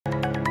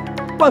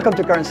Welcome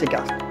to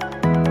CurrencyCast.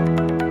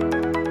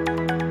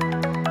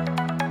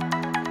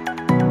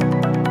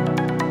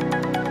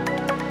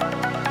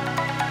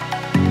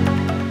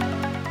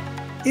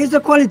 Is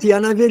the quality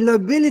and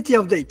availability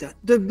of data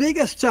the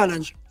biggest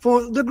challenge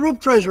for the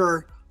group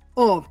treasurer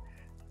of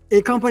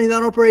a company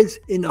that operates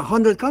in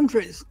 100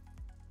 countries?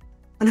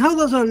 And how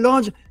does a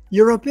large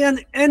European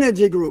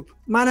energy group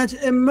manage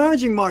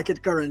emerging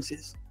market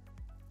currencies?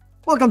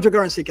 Welcome to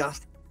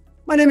CurrencyCast.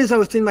 My name is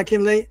Agustin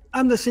McKinley.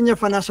 I'm the Senior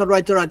Financial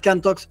Writer at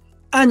Cantox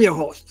and your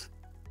host.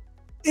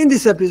 In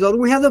this episode,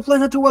 we have the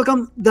pleasure to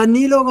welcome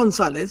Danilo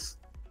Gonzalez,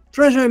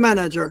 Treasury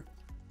Manager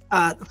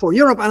for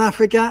Europe and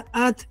Africa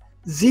at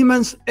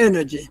Siemens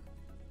Energy.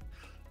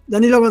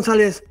 Danilo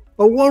Gonzalez,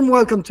 a warm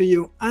welcome to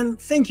you, and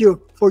thank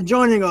you for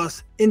joining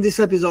us in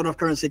this episode of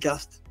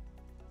CurrencyCast.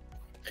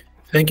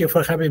 Thank you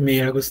for having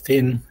me,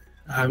 Agustin.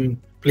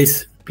 I'm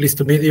pleased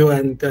to meet you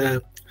and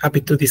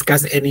happy to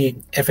discuss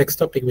any FX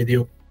topic with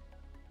you.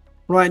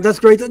 Right, that's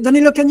great.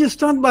 Danilo, can you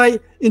start by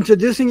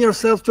introducing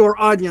yourself to our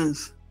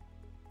audience?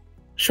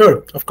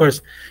 Sure, of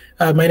course.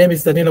 My name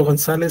is Danilo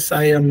Gonzalez.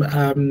 I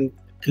am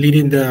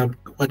leading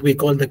what we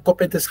call the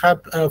Competence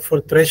Hub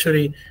for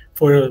Treasury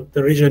for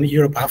the region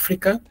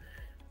Europe-Africa.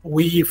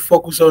 We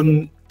focus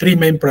on three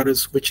main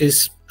products, which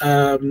is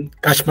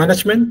cash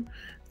management,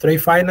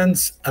 trade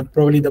finance, and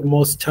probably the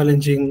most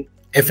challenging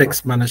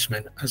FX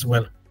management as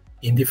well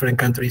in different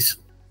countries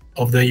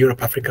of the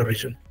Europe-Africa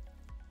region.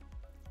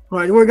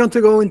 Right, we're going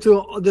to go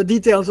into the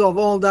details of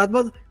all that,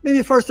 but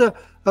maybe first a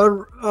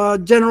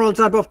general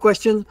type of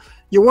question.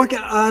 You work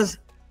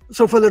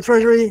for the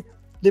Treasury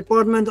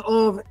Department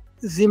of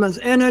Siemens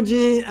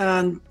Energy,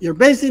 and you're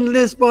based in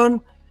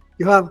Lisbon.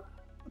 You have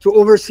to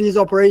overseas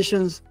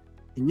operations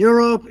in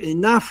Europe,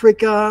 in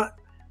Africa.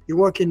 You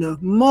work in a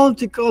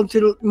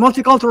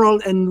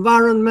multicultural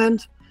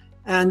environment,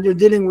 and you're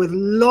dealing with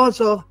lots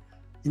of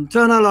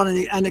internal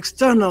and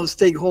external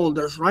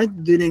stakeholders,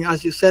 right? Dealing,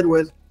 as you said,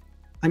 with,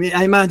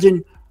 I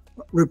imagine,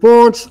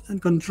 reports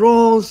and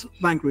controls,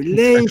 bank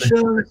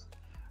relations,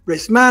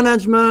 risk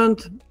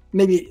management,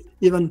 maybe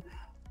even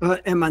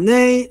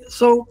M&A.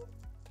 So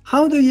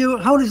how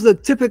is the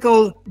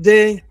typical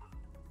day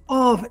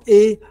of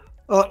the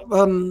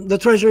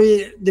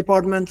Treasury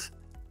Department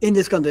in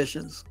these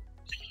conditions?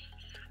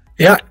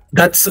 Yeah,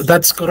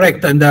 that's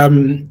correct.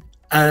 And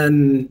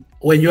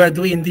when you are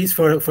doing this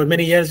for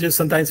many years, you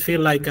sometimes feel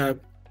like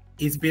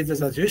it's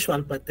business as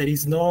usual, but there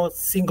is no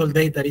single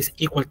day that is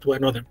equal to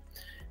another.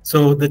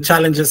 So the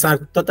challenges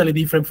are totally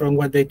different from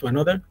one day to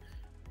another.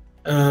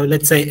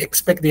 Let's say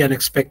expect the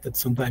unexpected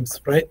sometimes,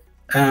 right?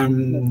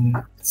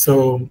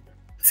 So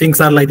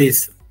things are like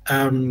this.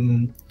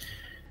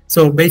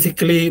 So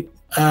basically,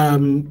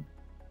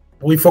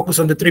 we focus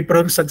on the three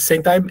products at the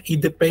same time. It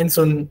depends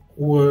on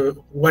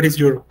what is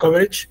your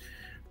coverage.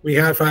 We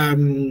have,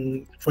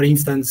 for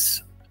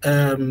instance,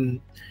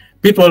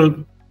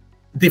 people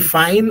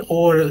define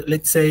or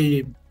let's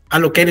say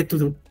allocated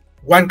to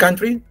one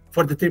country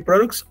for the three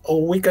products,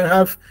 or we can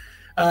have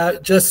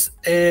just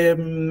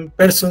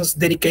persons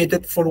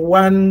dedicated for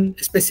one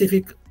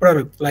specific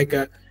product, like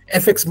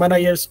FX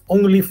managers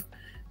only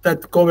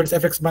that covers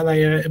FX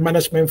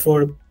management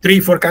for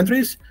 3-4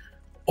 countries,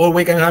 or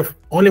we can have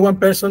only one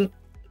person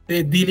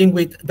dealing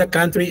with the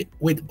country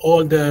with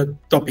all the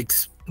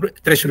topics,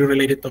 treasury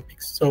related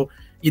topics. So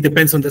it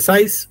depends on the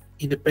size,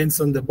 it depends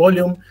on the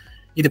volume,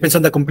 it depends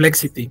on the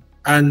complexity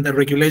and the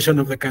regulation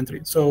of the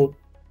country. So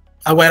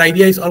our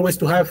idea is always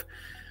to have,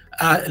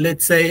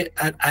 let's say,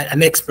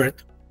 an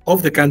expert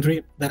of the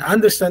country that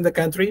understands the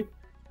country,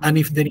 and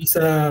if there is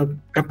a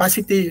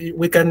capacity,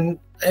 we can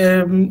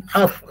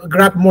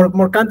grab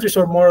more countries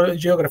or more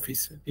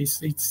geographies.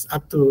 It's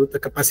up to the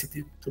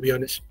capacity, to be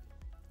honest.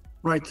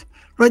 Right.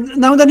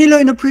 Now, Danilo,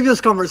 in a previous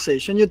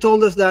conversation, you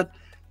told us that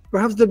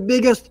perhaps the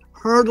biggest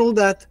hurdle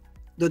that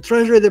the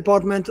Treasury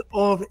Department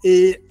of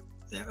a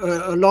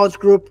large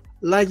group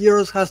like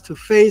yours has to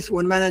face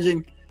when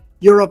managing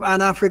Europe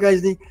and Africa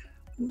is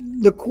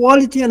the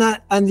quality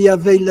and the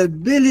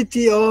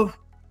availability of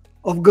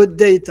good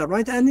data,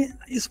 right? And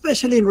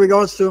especially in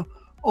regards to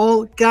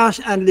all cash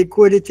and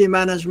liquidity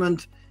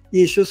management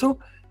issues. So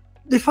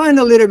define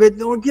a little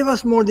bit, or give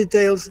us more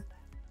details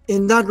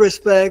in that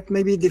respect,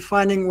 maybe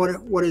defining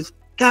what is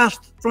cash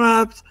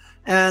traps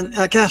and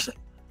cash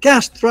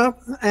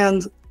trap,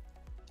 and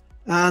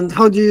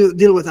how do you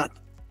deal with that?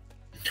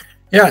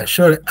 Yeah,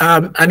 sure.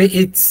 And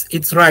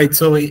it's right.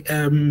 So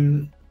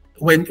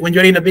when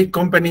you're in a big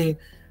company,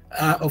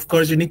 of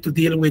course, you need to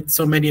deal with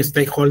so many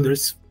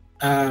stakeholders.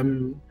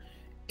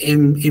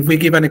 If we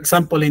give an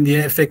example in the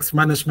FX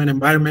management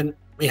environment,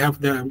 we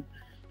have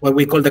what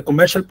we call the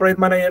commercial project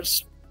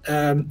managers,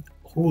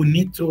 who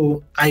need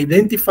to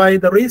identify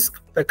the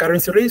risk, the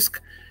currency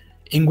risk,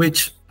 in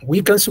which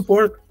we can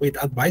support with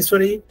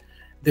advisory,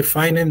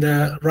 defining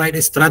the right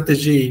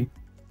strategy,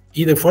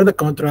 either for the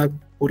contract,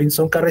 putting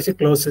some currency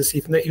clauses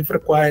if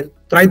required,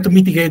 trying to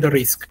mitigate the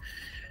risk.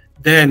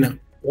 Then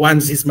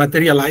once it's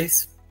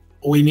materialized,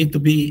 we need to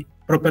be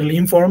properly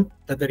informed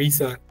that there is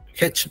a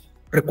hedge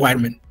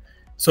requirement.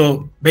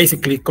 So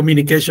basically,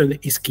 communication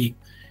is key.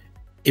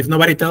 If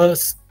nobody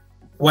tells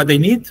what they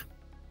need,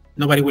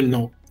 nobody will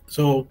know.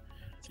 So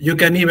you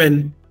can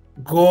even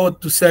go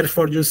to search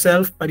for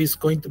yourself, but it's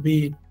going to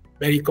be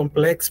very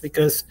complex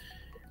because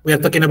we are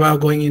talking about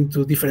going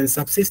into different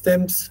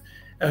subsystems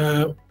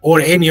or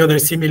any other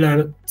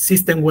similar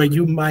system where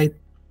you might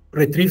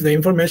retrieve the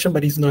information,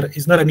 but it's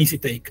not an easy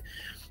take.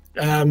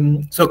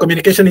 So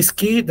communication is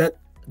key, that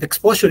the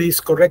exposure is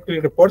correctly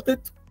reported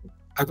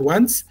at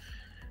once.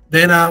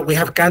 Then we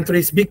have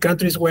countries, big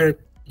countries, where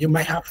you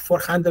might have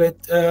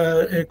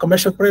 400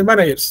 commercial project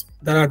managers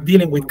that are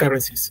dealing with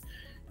currencies.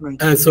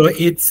 Right. So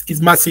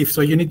it's massive.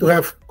 So you need to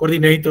have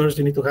coordinators,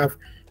 you need to have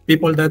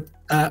people that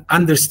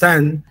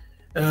understand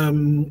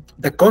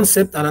the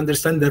concept and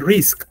understand the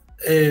risk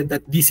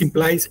that this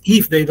implies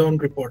if they don't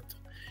report.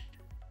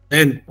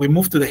 Then we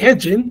move to the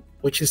hedging,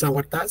 which is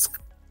our task,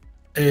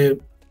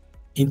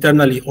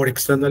 internally or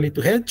externally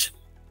to hedge.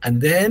 And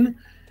then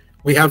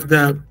we have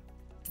the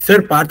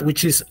third part,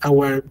 which is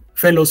our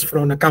fellows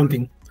from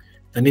accounting.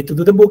 They need to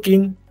do the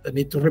booking, they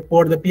need to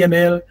report the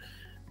P&L,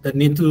 they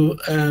need to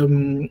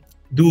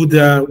do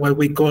the what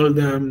we call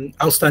the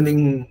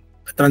outstanding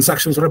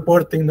transactions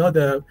reporting,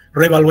 the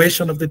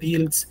revaluation of the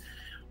deals,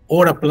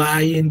 or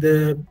applying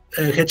the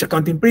hedge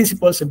accounting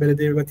principles, embedded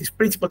derivatives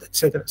principles,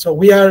 etc. So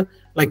we are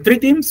like 3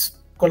 teams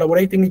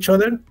collaborating each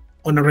other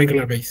on a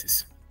regular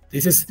basis.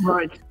 This is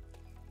right.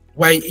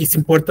 Why it's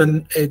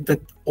important that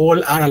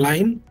all are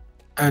aligned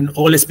and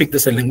all speak the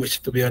same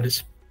language, to be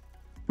honest.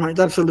 Right,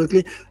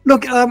 absolutely.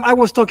 Look, I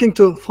was talking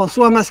to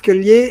François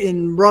Masquelier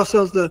in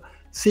Brussels, the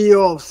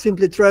CEO of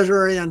Simply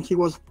Treasury, and he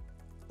was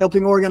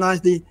helping organize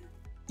the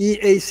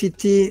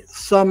EACT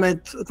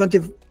Summit,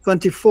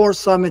 2024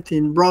 Summit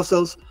in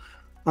Brussels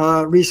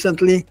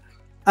recently.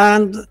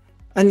 And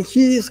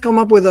he's come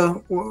up with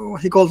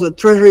what he calls a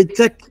Treasury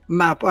Tech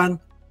Map. And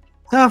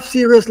half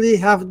seriously,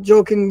 half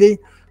jokingly,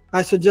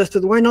 I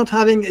suggested why not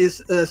having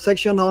a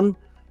section on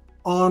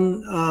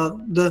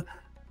the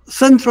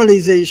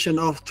centralization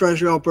of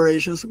treasury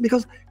operations,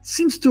 because it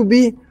seems to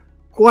be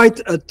quite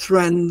a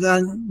trend,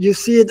 and you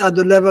see it at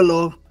the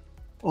level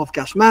of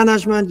cash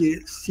management,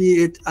 you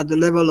see it at the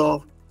level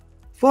of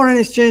foreign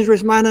exchange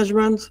risk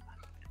management,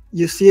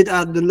 you see it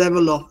at the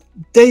level of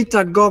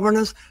data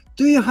governance.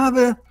 Do you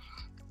have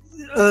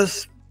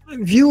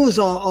views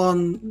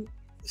on,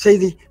 say,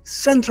 the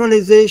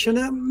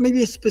centralization,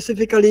 maybe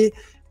specifically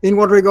in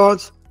what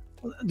regards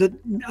the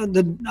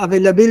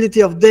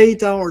availability of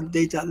data or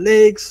data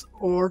lakes,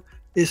 or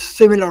is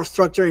similar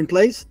structure in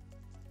place?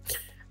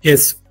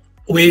 Yes,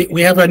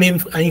 we have an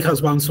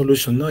in-house bound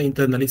solution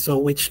internally, so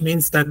which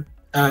means that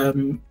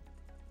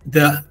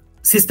the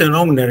system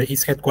owner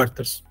is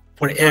headquarters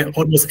for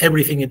almost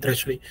everything in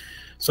Treasury.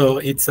 So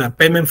it's a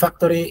payment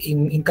factory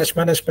in cash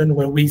management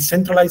where we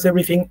centralize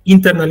everything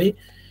internally,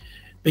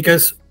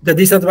 because the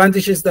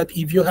disadvantage is that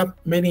if you have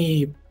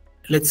many,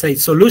 let's say,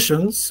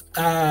 solutions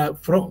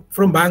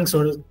from banks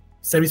or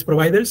service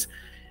providers,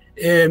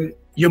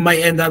 you might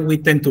end up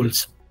with 10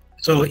 tools.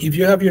 So if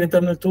you have your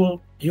internal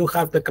tool, you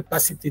have the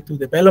capacity to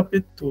develop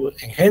it, to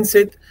enhance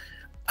it,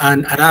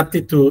 and adapt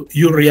it to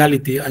your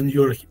reality and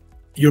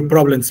your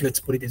problems, let's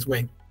put it this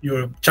way,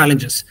 your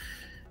challenges.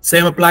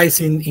 Same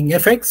applies in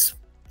FX.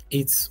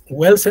 It's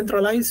well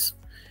centralized.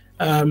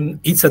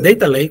 It's a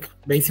data lake,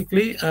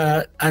 basically.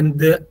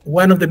 And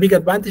one of the big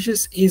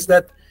advantages is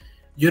that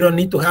you don't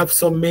need to have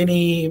so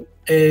many,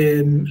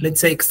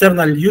 let's say,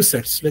 external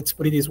users, let's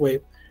put it this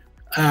way,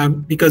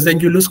 because then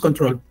you lose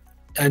control.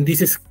 And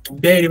this is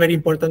very, very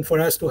important for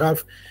us to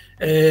have,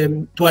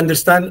 to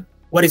understand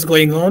what is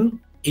going on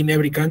in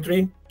every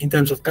country in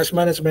terms of cash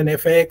management,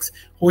 FX,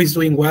 who is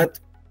doing what,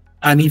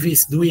 and if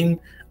it's doing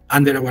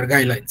under our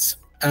guidelines.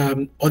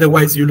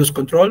 Otherwise, you lose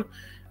control.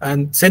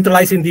 And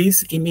centralizing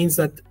this, it means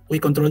that we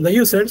control the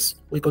users,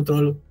 we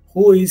control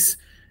who is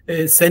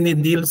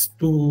sending deals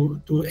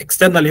to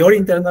externally or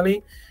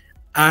internally,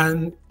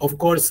 and of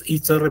course,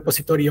 it's a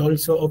repository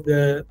also of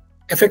the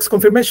FX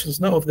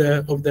confirmations, of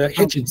the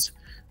hedgings,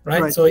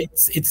 right? So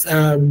it's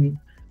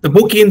the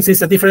bookings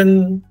is a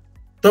different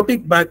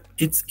topic, but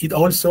it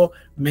also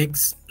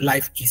makes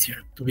life easier,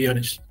 to be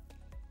honest.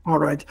 All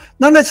right.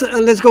 Now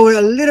let's go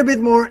a little bit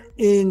more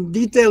in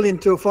detail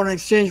into foreign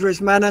exchange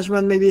risk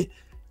management. Maybe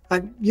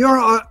you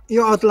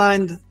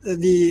outlined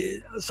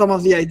some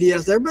of the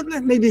ideas there, but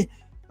maybe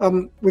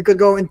we could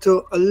go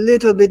into a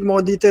little bit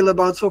more detail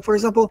about. So, for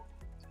example,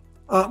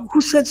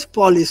 who sets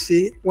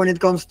policy when it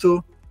comes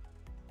to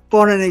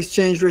foreign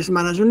exchange risk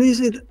management? Is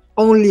it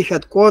only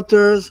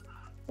headquarters,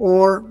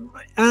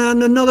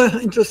 and another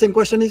interesting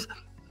question is,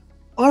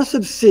 are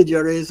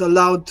subsidiaries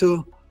allowed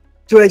to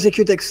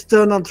execute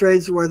external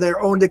trades where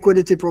their own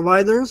liquidity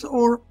providers,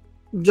 or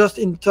just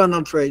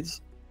internal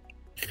trades?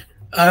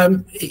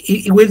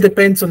 It will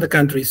depend on the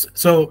countries.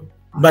 So,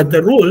 but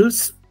the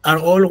rules are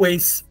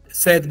always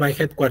set by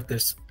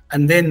headquarters,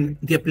 and then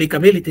the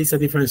applicability is a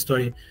different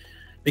story.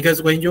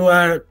 Because when you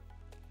are,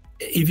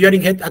 if you're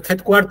at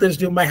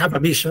headquarters, you might have a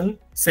vision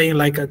saying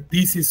like,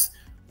 this is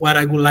what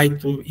I would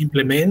like to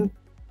implement,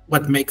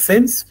 what makes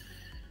sense.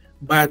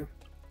 But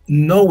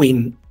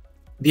knowing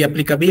the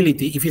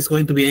applicability, if it's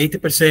going to be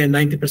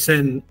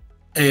 80%,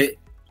 90%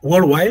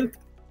 worldwide,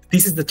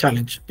 this is the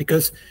challenge,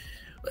 because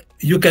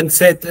you can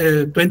set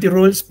 20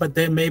 rules, but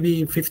then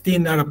maybe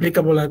 15 are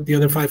applicable and the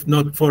other 5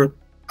 not, for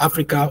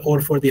Africa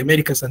or for the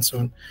Americas and so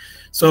on.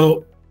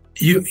 So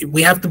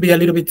we have to be a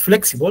little bit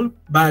flexible,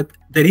 but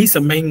there is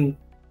a main,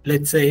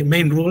 let's say,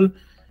 main rule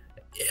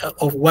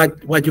of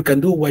what you can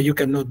do, what you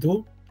cannot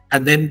do,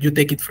 and then you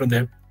take it from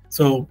there.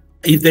 So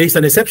if there is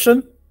an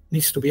exception,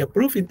 needs to be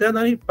approved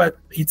internally, but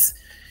it's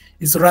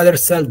rather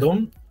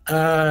seldom.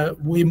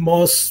 We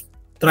must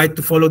try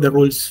to follow the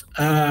rules,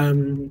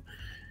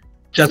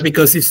 just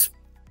because it's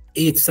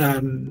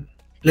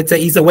let's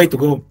say it's the way to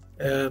go.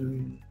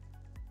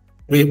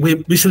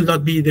 We should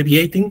not be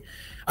deviating,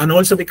 and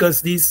also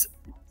because these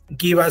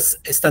give us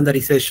a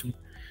standardization.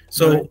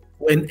 So right.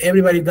 When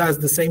everybody does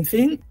the same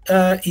thing,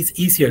 it's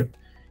easier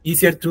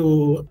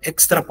to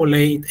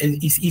extrapolate,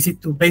 and it's easy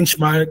to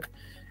benchmark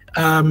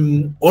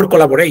or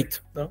collaborate.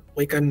 No?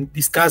 We can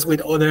discuss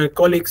with other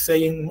colleagues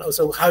saying,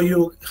 so how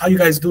you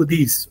guys do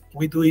this?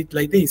 We do it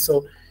like this.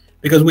 So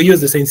because we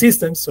use the same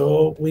system,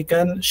 so we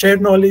can share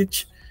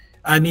knowledge.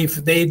 And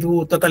if they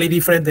do totally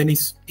different, then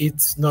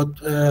it's not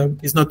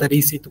that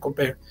easy to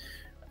compare.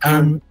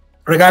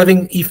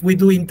 Regarding if we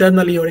do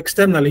internally or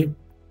externally,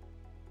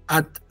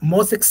 at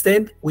most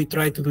extent we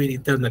try to do it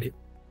internally.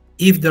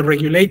 If the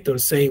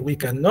regulators say we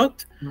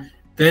cannot,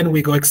 then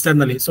we go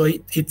externally. So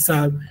it's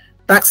a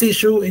tax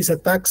issue, is a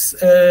tax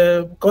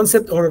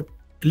concept or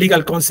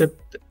legal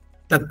concept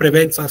that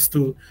prevents us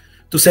to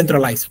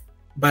centralize.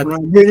 But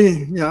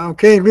really, yeah,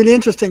 okay, really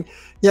interesting.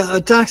 Yeah, a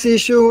tax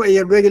issue,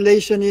 a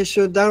regulation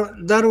issue,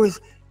 that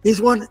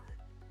is what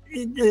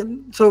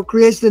so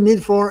creates the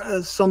need for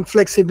some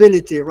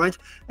flexibility, right?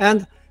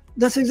 And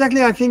that's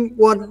exactly, I think,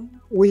 what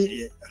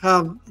we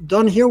have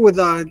done here with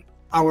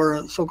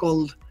our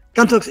so-called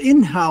Cantox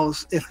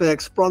in-house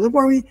FX product,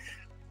 where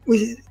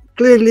we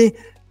clearly,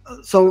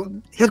 so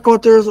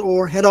headquarters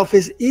or head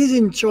office is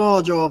in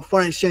charge of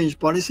foreign exchange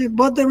policy,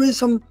 but there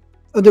is a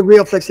degree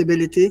of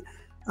flexibility,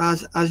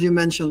 as you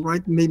mentioned,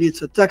 right? Maybe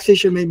it's a tax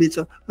issue, maybe it's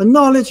a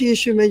knowledge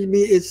issue, maybe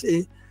it's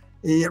a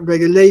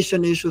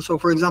regulation issue. So,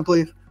 for example,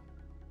 if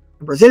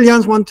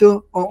Brazilians want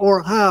to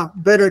or have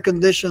better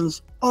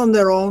conditions on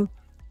their own,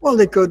 well,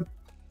 they could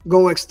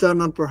go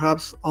external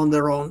perhaps on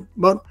their own,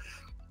 but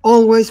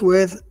always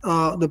with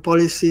the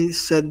policy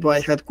set by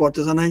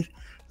headquarters. And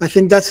I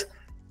think that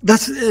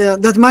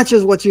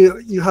matches what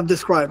you have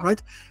described,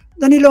 right?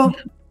 Danilo,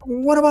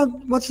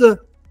 what's the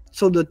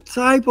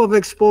type of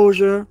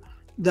exposure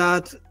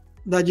that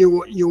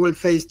you will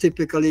face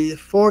typically?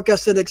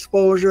 Forecasted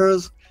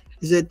exposures?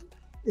 Is it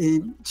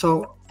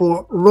so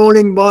for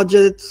rolling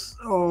budgets,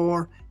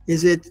 or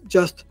is it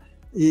just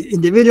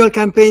individual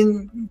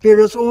campaign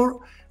periods, or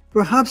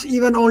perhaps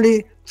even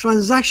only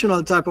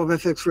transactional type of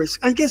FX risk?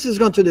 I guess it's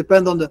going to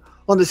depend on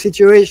the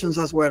situations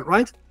as well,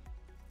 right?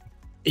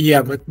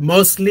 Yeah, but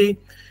mostly,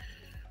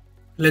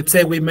 let's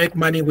say we make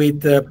money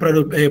with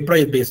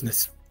project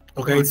business.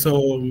 Okay, right.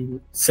 So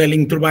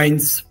selling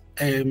turbines,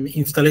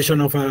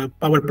 installation of a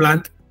power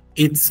plant,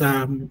 it's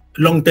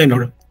long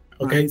tenor.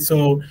 Okay, right.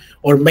 So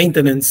or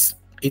maintenance,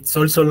 it's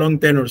also long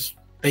tenors,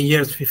 10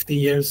 years, 15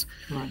 years,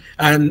 right.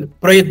 And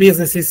project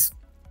business is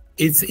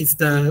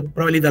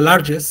probably the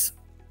largest,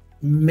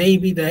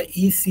 maybe the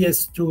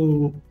easiest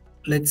to,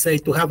 let's say,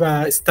 to have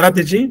a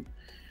strategy,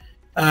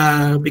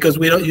 because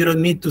you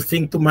don't need to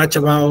think too much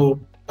about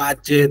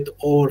budget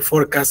or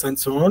forecast and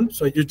so on.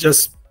 So you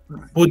just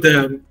put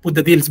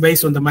the deals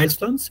based on the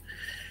milestones.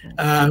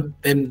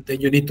 Then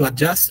you need to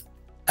adjust.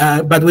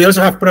 But we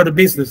also have product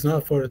business,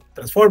 no, for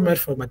transformers,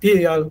 for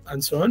material,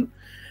 and so on.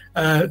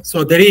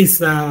 So there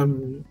is a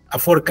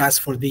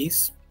forecast for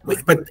this,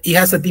 but it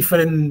has a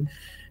different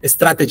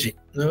strategy.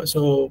 No?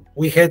 So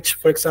we hedge,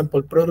 for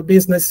example, product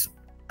business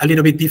a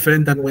little bit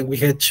different than when we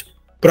hedge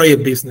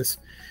project business.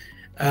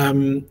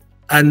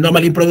 And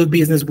normally in product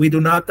business, we do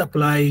not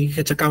apply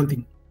hedge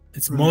accounting.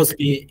 It's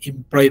mostly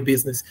in project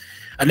business.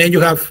 And then you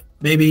have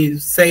maybe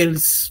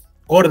sales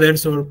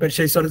orders or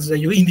purchase orders that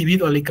you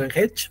individually can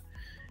hedge.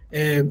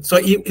 So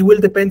it will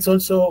depend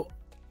also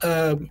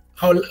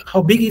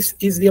how big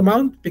is the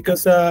amount,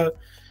 because the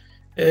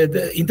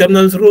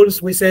internal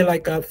rules, we say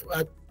like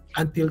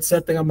until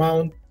certain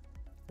amount,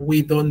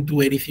 we don't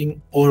do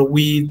anything, or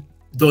we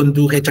don't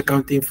do hedge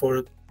accounting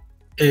for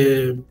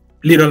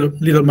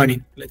little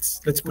money. Let's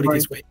put it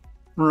this way.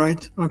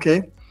 Right.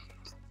 Okay.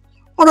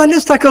 All right.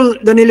 Let's tackle,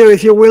 Danilo,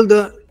 if you will,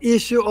 the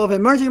issue of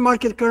emerging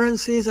market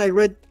currencies. I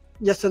read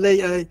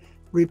yesterday a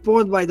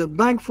report by the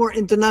Bank for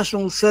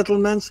International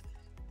Settlements.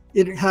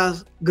 It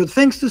has good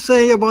things to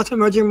say about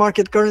emerging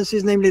market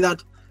currencies, namely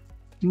that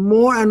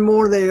more and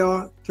more they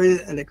are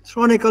traded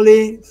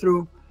electronically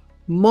through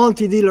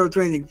multi-dealer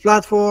trading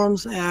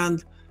platforms,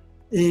 and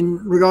in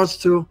regards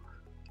to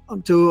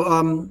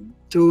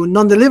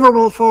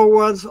non-deliverable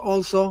forwards,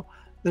 also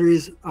there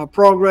is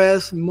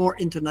progress, more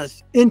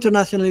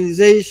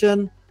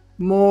internationalization,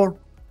 more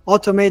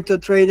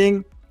automated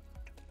trading.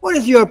 What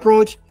is your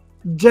approach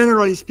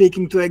generally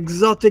speaking, to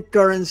exotic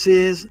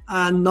currencies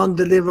and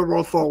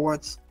non-deliverable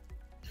forwards?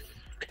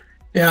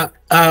 Yeah,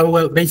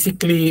 well,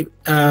 basically,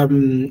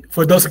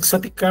 for those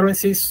exotic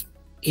currencies,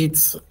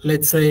 it's,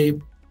 let's say,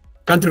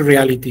 country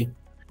reality.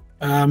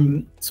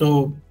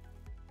 So,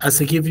 as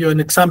I give you an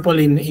example,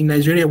 in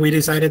Nigeria, we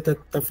decided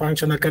that the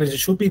functional currency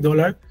should be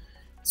dollar,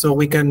 so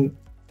we can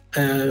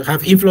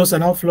have inflows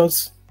and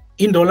outflows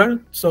in dollar.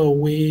 So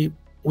we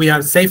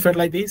are safer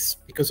like this,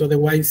 because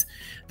otherwise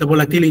the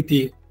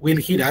volatility will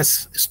hit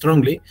us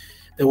strongly.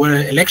 There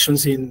were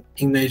elections in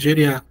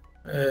Nigeria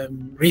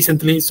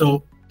recently,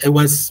 so it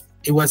was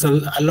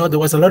a lot. There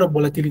was a lot of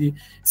volatility,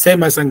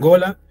 same as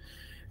Angola.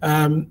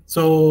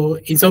 So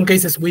in some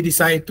cases we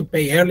decide to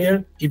pay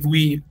earlier if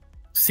we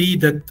see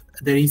that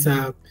there is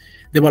a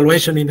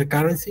devaluation in the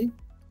currency,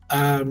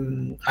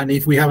 and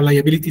if we have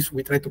liabilities,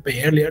 we try to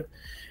pay earlier.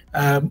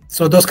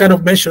 So those kind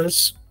of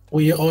measures,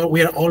 we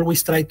are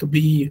always trying to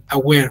be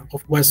aware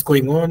of what's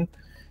going on.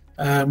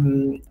 Our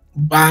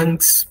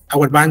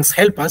banks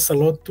help us a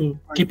lot to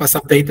keep us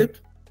updated,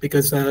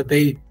 because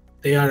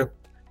they are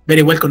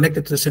very well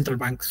connected to the central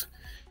banks.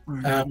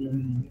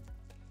 And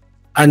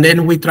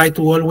then we try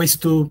to always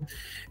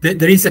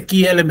there is a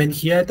key element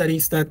here, that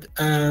is that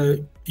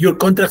your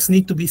contracts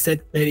need to be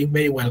set very,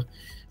 very well.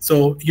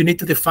 So you need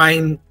to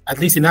define, at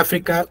least in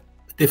Africa,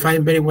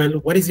 define very well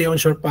what is the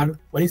onshore part,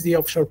 what is the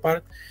offshore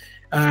part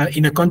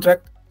in a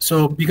contract.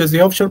 So because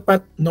the offshore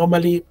part,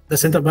 normally the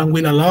central bank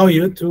will allow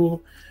you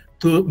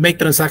to make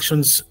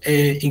transactions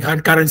in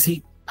hard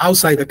currency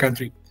outside the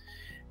country.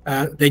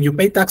 Then you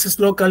pay taxes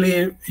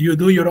locally, you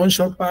do your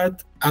onshore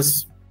part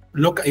as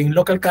in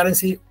local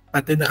currency,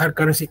 but then the hard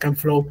currency can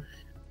flow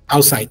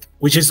outside,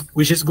 which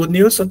is good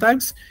news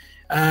sometimes.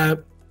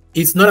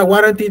 It's not a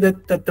guarantee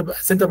that the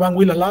central bank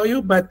will allow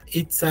you, but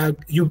it's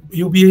you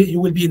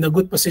will be in a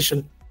good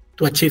position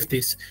to achieve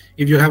this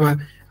if you have a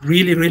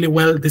really, really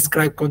well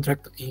described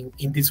contract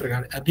in this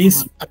regard. And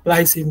this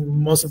applies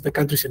in most of the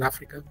countries in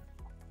Africa.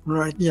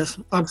 Right. Yes,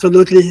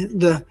 absolutely.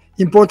 The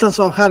importance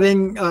of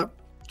having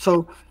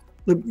the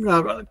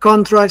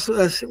contracts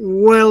as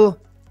well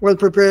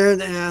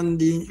prepared,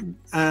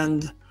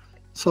 and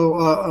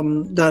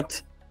so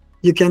that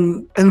you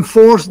can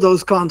enforce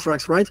those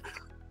contracts, right?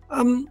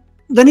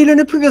 Danilo, in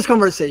a previous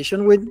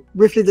conversation, we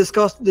briefly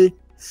discussed the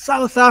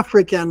South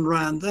African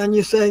rand, and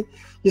you said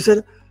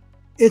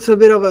it's a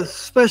bit of a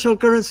special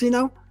currency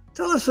now.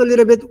 Tell us a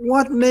little bit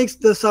what makes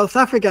the South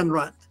African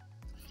rand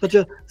such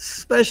a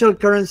special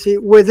currency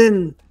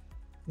within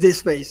this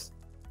space.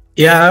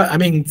 Yeah, I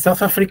mean,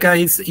 South Africa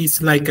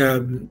is like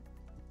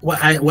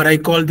what I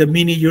call the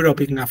mini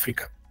Europe in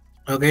Africa.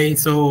 Okay,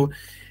 so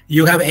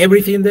you have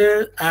everything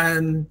there,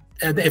 and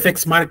the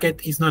FX market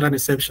is not an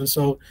exception.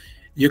 So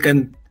you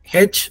can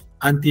hedge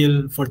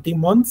until 14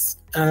 months,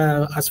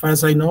 as far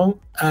as I know,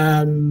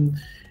 and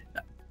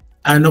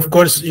of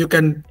course you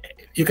can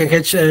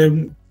hedge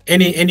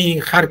any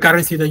hard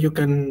currency that you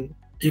can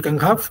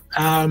have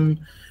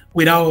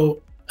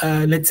without,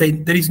 let's say,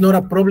 there is not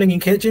a problem in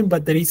hedging,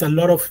 but there is a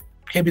lot of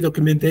heavy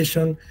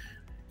documentation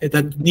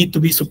that need to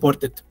be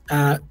supported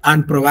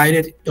and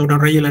provided on a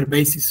regular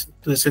basis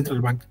to the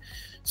central bank.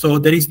 So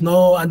there is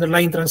no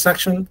underlying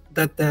transaction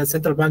that the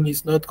central bank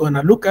is not going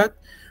to look at,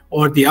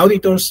 or the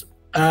auditors.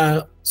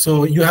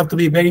 So you have to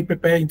be very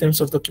prepared in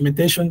terms of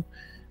documentation,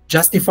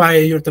 justify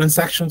your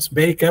transactions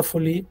very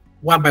carefully,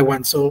 one by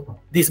one. So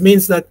this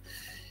means that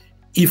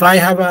if I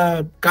have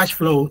a cash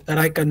flow that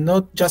I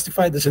cannot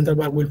justify, the central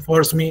bank will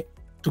force me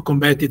to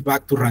convert it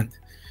back to rand.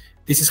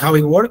 This is how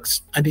it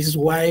works, and this is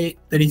why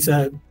there is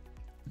a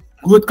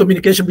good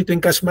communication between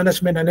cash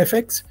management and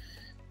FX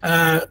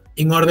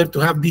in order to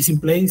have this in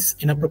place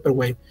in a proper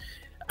way.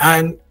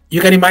 And you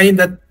can imagine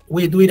that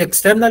we do it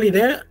externally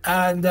there,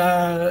 and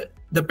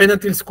the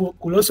penalties could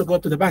also go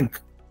to the bank,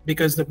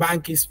 because the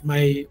bank is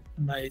my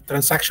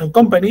transaction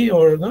company,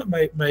 or no,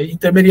 my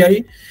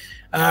intermediary.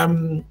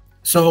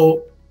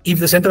 So if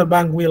the central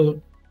bank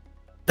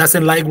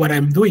doesn't like what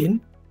I'm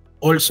doing,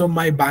 also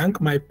my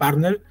bank, my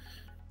partner,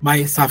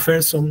 might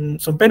suffer some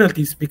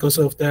penalties because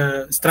of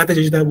the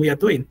strategies that we are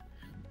doing.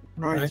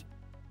 Right.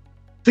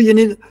 So you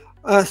need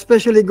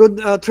especially good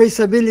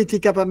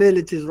traceability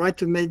capabilities, right,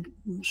 to make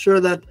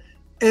sure that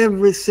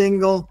every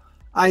single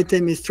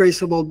item is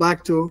traceable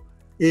back to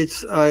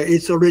its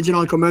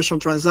original commercial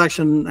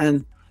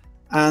transaction,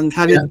 and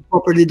have it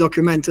properly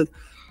documented.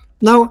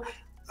 Now,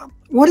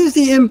 what is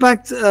the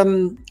impact,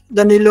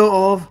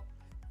 Danilo, of,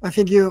 I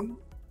think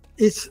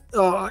it's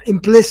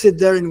implicit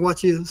there in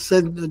what you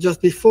said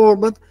just before,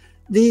 but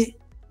the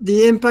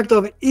impact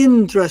of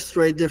interest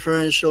rate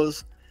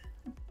differentials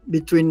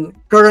between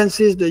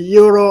currencies, the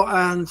euro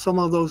and some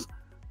of those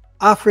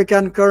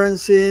African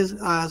currencies,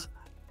 as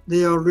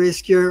they are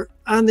riskier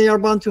and they are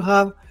bound to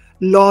have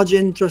large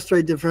interest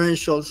rate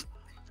differentials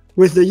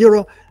with the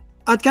euro.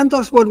 At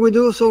Cantox, what we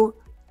do, so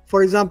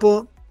for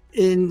example,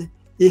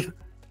 if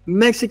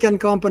Mexican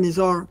companies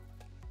are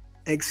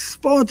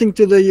exporting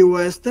to the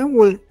US,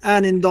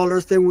 and in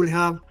dollars, they will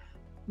have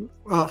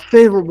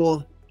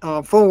favorable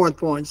forward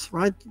points,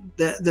 right?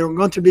 They're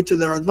going to be to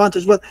their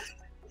advantage.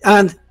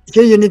 And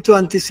here you need to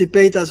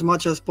anticipate as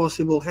much as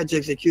possible hedge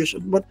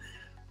execution. But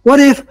what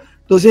if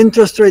those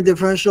interest rate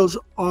differentials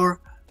are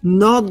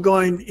not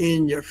going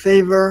in your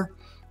favor?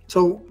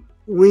 So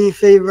we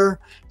favor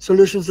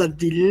solutions that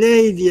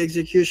delay the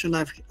execution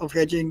of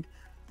hedging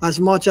as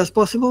much as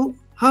possible.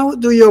 How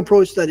do you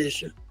approach that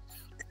issue?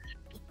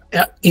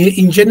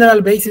 In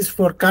general basis,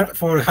 for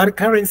hard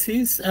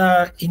currencies,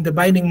 in the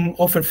binding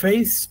offer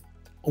phase,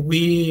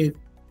 we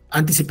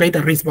anticipate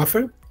a risk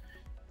buffer.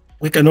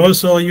 We can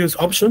also use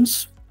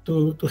options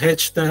to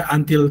hedge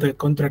until the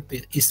contract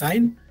is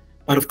signed.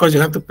 But of course, you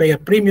have to pay a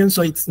premium,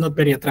 so it's not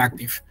very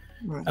attractive.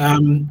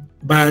 Right.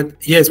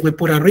 But yes, we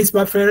put a risk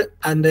buffer,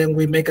 and then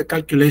we make a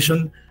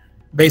calculation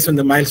based on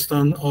the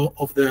milestone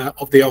of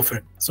the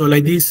offer. So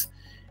like this,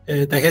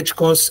 the hedge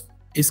cost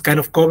is kind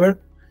of covered.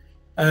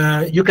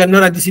 You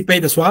cannot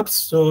anticipate the swaps,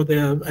 so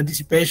the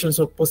anticipations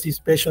of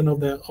participation of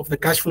the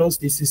cash flows,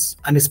 this is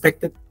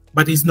unexpected,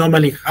 but it's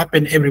normally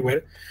happen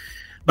everywhere.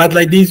 But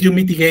like this, you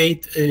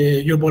mitigate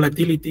your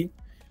volatility.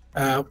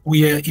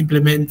 We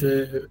implement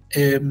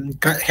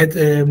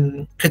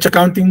hedge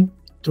accounting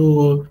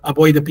to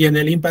avoid the P&L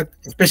impact,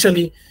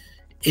 especially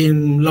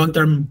in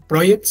long-term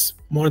projects,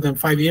 more than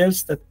 5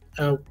 years, that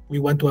we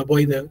want to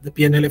avoid the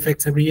P&L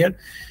effects every year.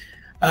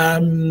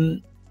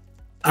 And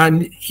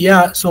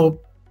yeah,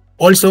 so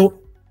also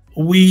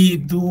we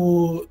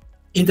do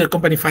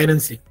intercompany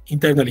financing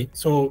internally.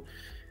 So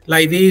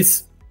like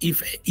this,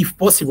 if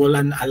possible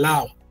and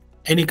allow,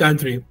 any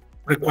country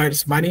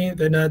requires money,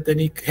 then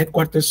the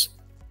headquarters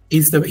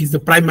is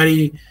the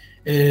primary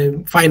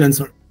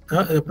financer,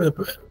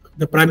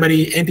 the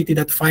primary entity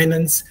that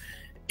finance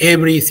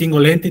every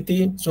single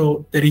entity.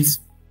 So there is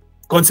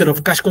concept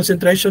of cash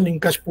concentration in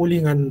cash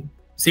pooling and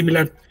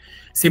similar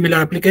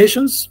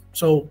applications.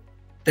 So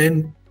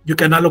then you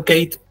can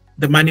allocate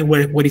the money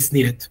where it's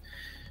needed.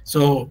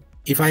 So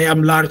if I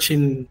am large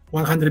in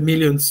 100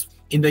 millions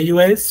in the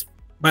US,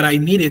 but I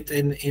need it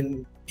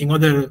in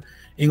other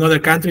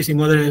countries, in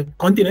other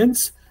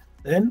continents,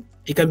 then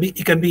it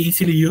can be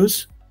easily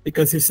used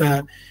because it's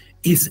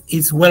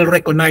well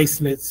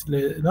recognized. Let's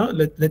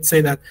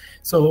say that.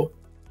 So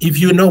if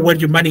you know where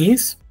your money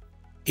is,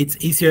 it's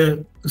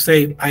easier to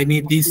say I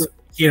need this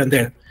here and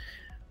there,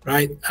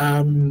 right?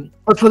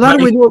 But for that,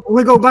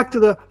 we go back to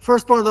the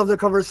first part of the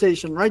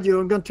conversation, right?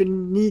 You're going to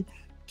need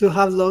to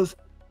have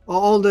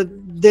all the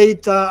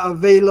data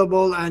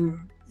available and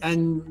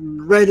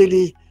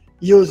readily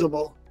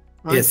usable,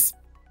 right?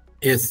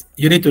 Yes,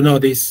 you need to know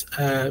this.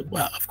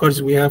 Well, of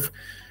course, we have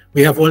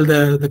all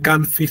the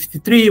CAM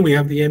 53, we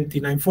have the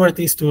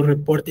MT940s to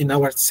report in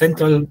our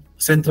central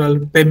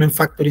payment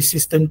factory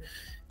system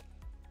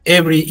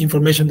every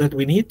information that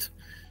we need.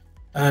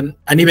 And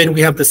even we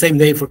have the same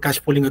day for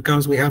cash pooling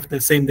accounts, we have the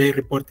same day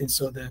reporting.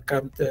 So the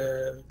CAM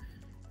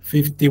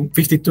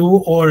 52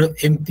 or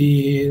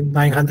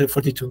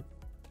MT942.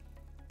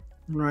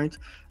 Right.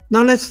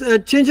 Now let's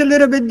change a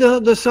little bit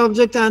the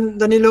subject. And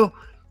Danilo,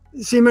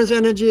 Siemens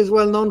Energy is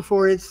well known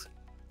for its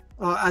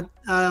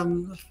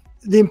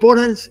the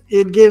importance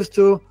it gives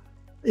to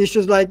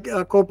issues like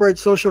corporate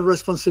social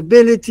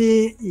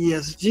responsibility,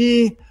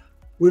 ESG.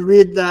 We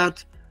read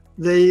that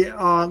the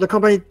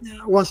company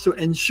wants to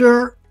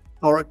ensure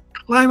our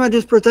climate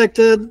is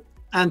protected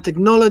and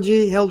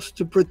technology helps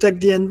to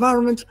protect the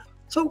environment.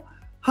 So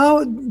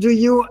how do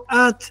you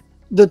at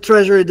the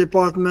Treasury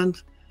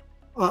Department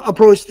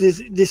approach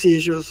these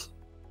issues?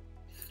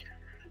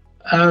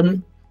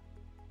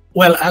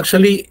 Well,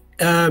 actually,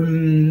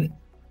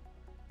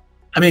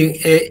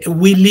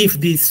 we leave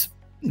this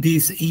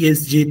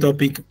ESG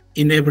topic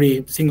in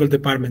every single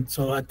department.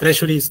 So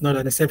Treasury is not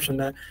an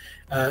exception.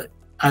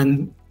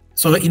 And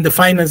so in the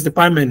finance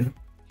department,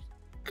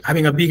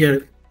 having a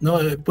bigger,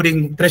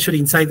 putting Treasury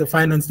inside the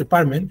finance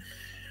department,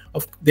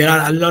 there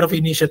are a lot of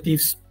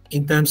initiatives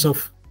in terms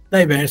of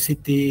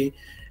diversity,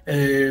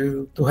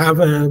 to have,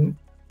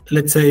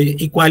 let's say,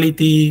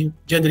 equality,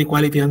 gender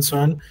equality, and so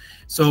on.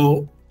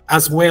 So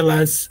as well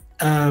as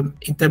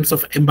in terms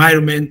of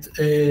environment,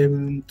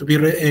 to be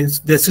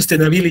the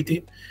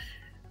sustainability,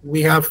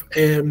 we have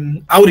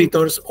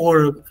auditors,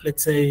 or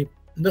let's say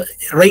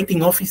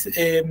rating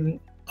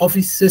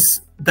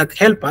offices that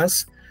help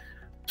us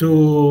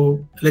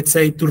to, let's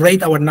say, to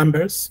rate our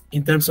numbers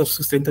in terms of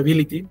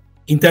sustainability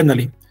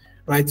internally,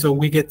 right? So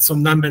we get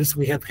some numbers,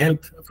 we have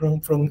help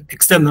from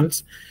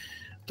externals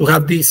to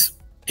have this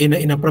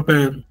in a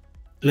proper,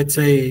 let's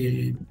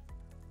say,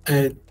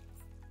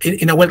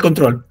 in a well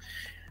control.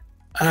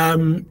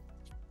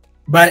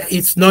 But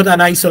it's not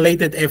an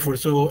isolated effort.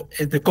 So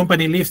the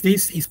company lives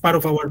this, is part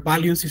of our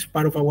values, is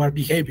part of our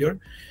behavior.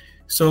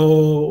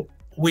 So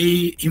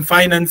we, in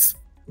finance,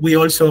 we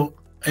also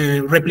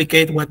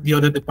replicate what the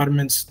other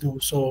departments do.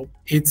 So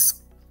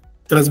it's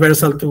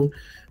transversal to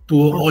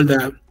all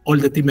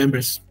the team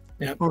members.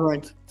 Yeah. All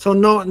right. So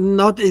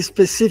not a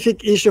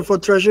specific issue for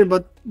Treasury,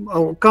 but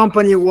a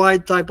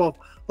company-wide type of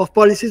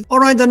policies. All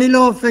right,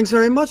 Danilo, thanks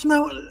very much.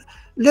 Now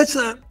let's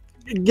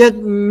get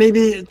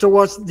maybe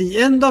towards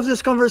the end of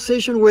this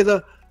conversation with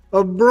a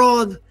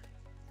broad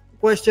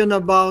question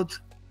about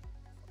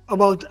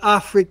about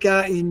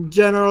Africa in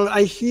general.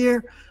 I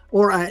hear,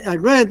 or I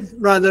read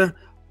rather,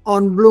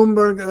 on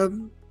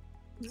Bloomberg,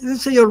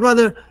 let's say a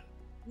rather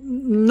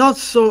not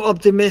so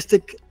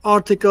optimistic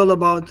article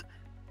about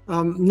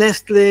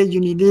Nestle,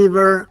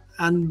 Unilever,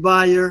 and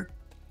Bayer.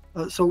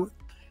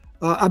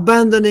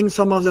 Abandoning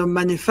some of the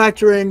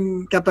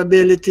manufacturing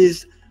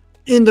capabilities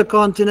in the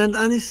continent,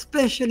 and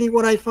especially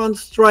what I found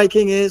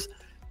striking is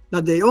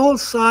that they all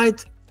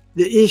cite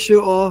the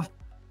issue of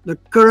the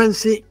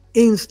currency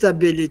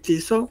instability.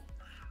 So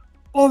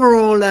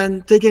overall,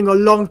 and taking a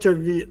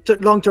long-term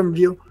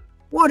view,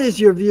 what is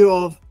your view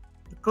of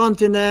the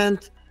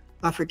continent,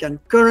 African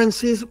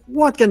currencies?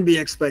 What can be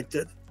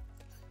expected?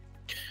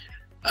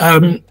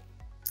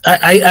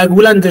 I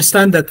will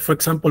understand that, for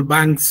example,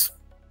 banks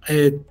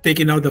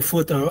taking out the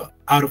foot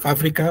out of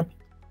Africa,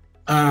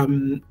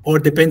 or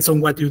depends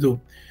on what you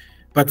do.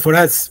 But for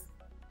us,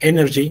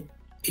 energy,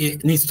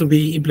 it needs to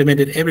be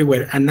implemented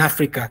everywhere, and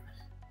Africa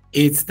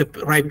is the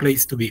right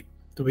place to be.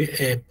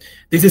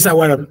 This is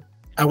our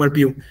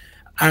view.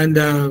 And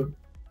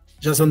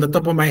just on the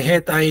top of my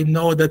head, I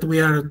know that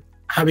we are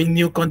having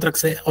new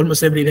contracts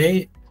almost every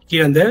day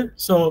here and there.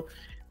 So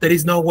there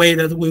is no way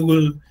that we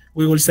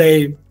will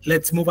say,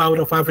 let's move out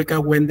of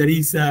Africa when there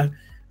is a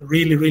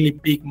really, really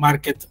big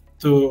market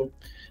to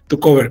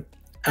cover.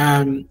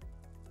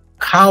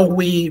 How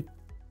we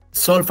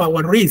solve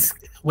our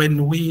risk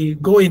when we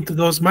go into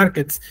those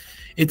markets,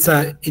 it's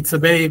a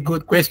very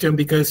good question,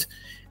 because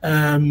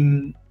I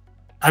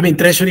mean,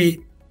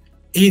 treasury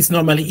is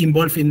normally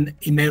involved in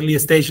early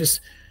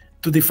stages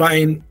to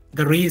define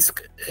the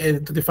risk, to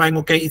define,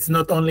 okay, it's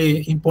not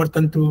only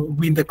important to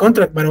win the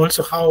contract, but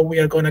also how we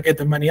are going to get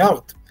the money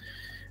out.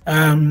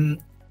 And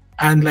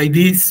like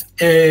this,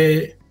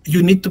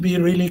 you need to be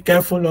really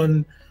careful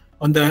on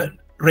the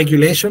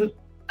regulation,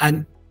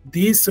 and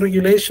this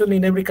regulation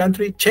in every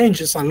country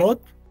changes a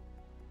lot.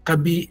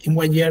 Can be in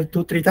 1 year,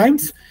 2, 3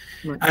 times.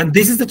 Right. And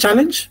this is the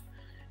challenge.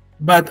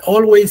 But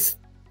always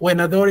when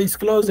a door is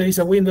closed, there is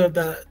a window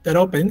that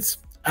opens.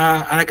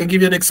 And I can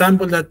give you an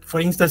example that, for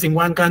instance, in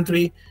one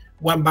country,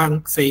 one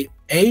bank say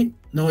A,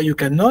 no, you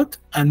cannot.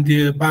 And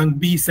the bank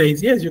B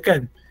says, yes, you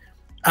can.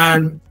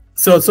 And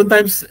so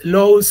sometimes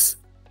laws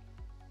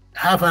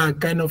have a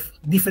kind of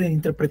different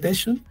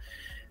interpretation.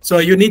 So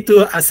you need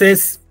to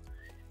assess,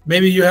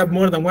 maybe you have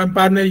more than one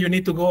partner, you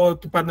need to go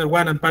to partner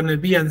 1 and partner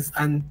B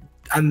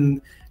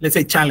and let's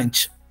say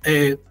challenge.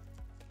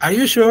 Are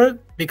you sure?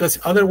 Because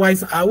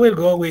otherwise I will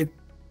go with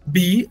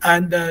B,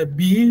 and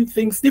B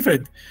thinks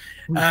different.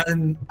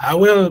 And I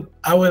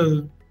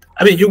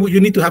mean, you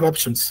need to have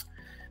options.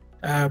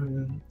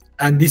 And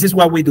this is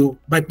what we do.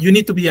 But you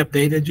need to be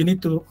updated. You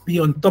need to be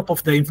on top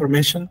of the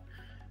information.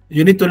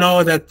 You need to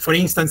know that, for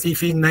instance,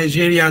 if in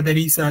Nigeria there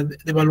is a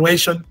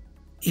devaluation,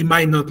 it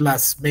might not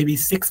last, maybe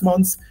 6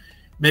 months.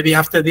 Maybe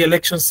after the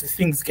elections,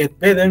 things get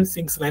better,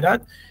 things like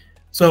that.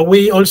 So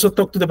we also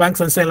talk to the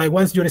banks and say, like,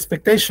 what's your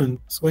expectation?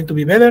 It's going to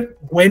be better.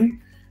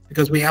 When?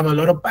 Because we have a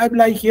lot of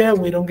pipeline here.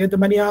 We don't get the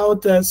money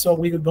out, so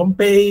we don't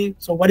pay.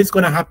 So what is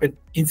going to happen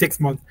in 6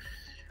 months?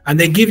 And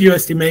they give you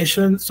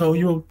estimation. So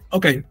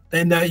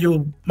then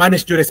you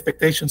manage your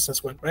expectations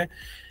as well, right?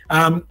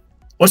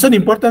 Also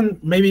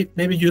important, maybe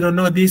you don't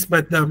know this,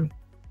 but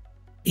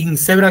in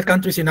several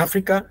countries in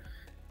Africa,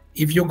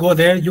 if you go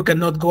there, you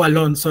cannot go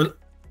alone. So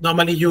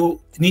normally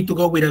you need to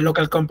go with a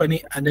local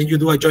company, and then you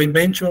do a joint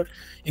venture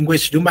in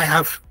which you might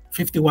have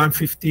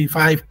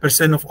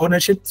 55% of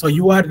ownership. So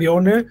you are the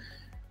owner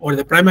or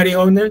the primary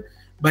owner,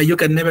 but you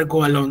can never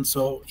go alone.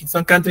 So in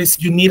some countries,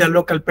 you need a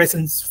local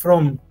presence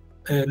from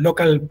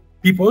local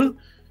people,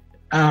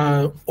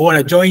 or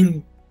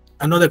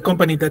another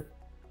company that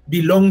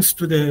belongs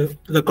to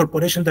the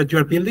corporation that you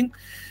are building.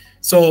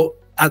 So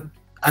at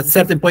a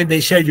certain point, they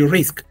share your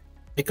risk,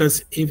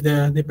 because if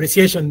the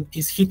depreciation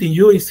is hitting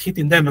you, it's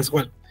hitting them as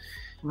well.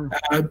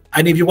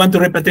 And if you want to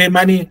repatriate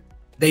money,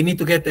 they need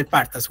to get their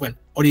part as well.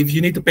 Or if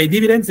you need to pay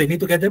dividends, they need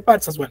to get their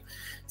parts as well.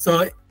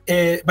 So,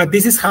 but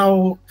this is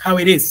how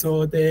it is.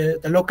 So the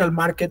local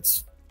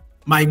markets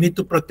might need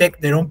to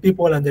protect their own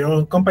people and their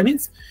own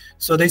companies.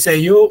 So they say,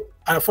 you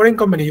are a foreign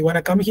company, you want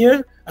to come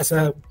here as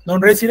a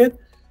non-resident,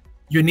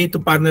 you need to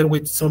partner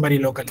with somebody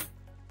locally,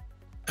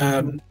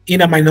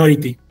 in a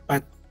minority,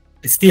 but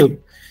still.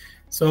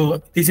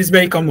 So this is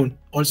very common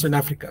also in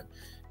Africa.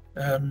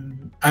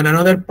 And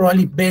another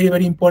probably very,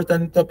 very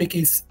important topic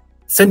is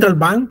central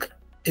bank.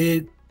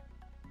 It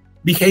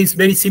behaves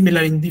very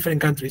similar in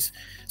different countries.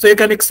 So you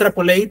can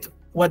extrapolate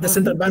what the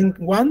central bank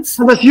wants.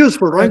 So that's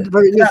useful, right?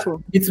 Very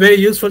useful. It's very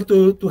useful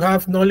to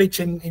have knowledge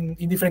in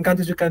different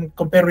countries. You can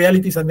compare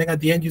realities, and then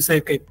at the end you say,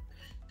 okay,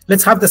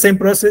 let's have the same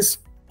process,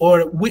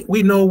 or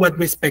we know what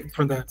we expect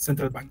from the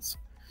central banks.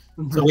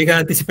 So we can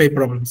anticipate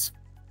problems.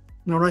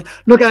 All right.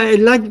 Look, I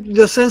like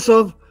the sense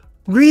of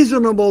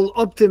reasonable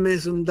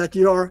optimism that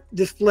you are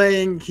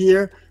displaying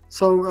here.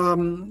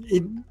 So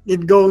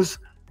it goes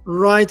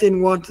right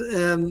in what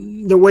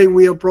the way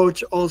we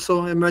approach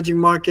also emerging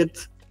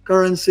market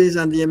currencies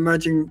and the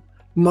emerging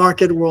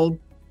market world,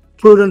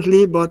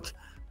 prudently but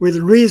with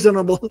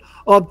reasonable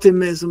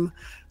optimism.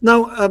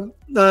 Now,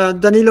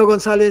 Danilo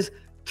Gonzalez,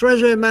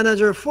 Treasury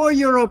Manager for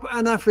Europe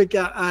and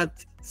Africa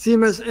at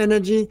Siemens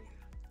Energy.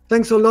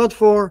 Thanks a lot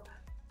for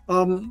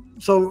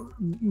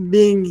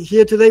being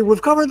here today.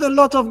 We've covered a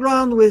lot of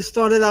ground. We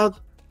started out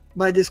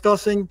by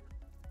discussing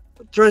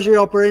treasury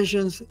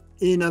operations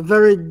in a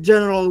very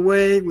general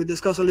way. We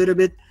discussed a little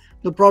bit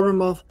the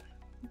problem of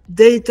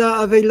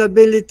data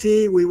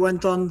availability. We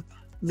went on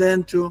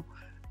then to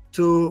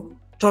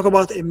talk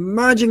about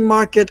emerging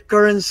market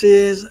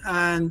currencies,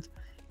 and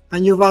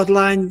you've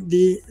outlined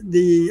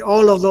the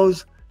all of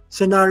those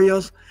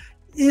scenarios.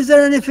 Is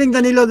there anything,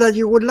 Danilo, that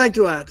you would like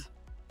to add?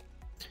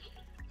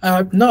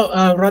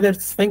 No, rather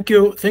thank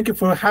you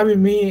for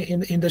having me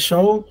in the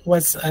show. It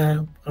was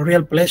a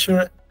real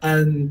pleasure,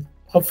 and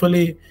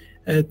hopefully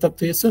talk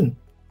to you soon.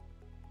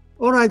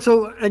 All right.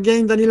 So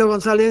again, Danilo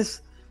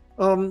Gonzalez,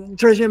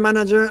 Treasury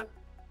Manager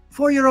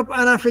for Europe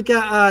and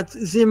Africa at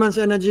Siemens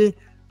Energy.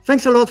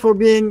 Thanks a lot for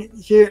being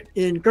here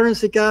in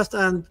CurrencyCast,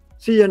 and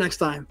see you next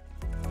time.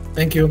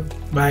 Thank you.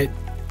 Bye.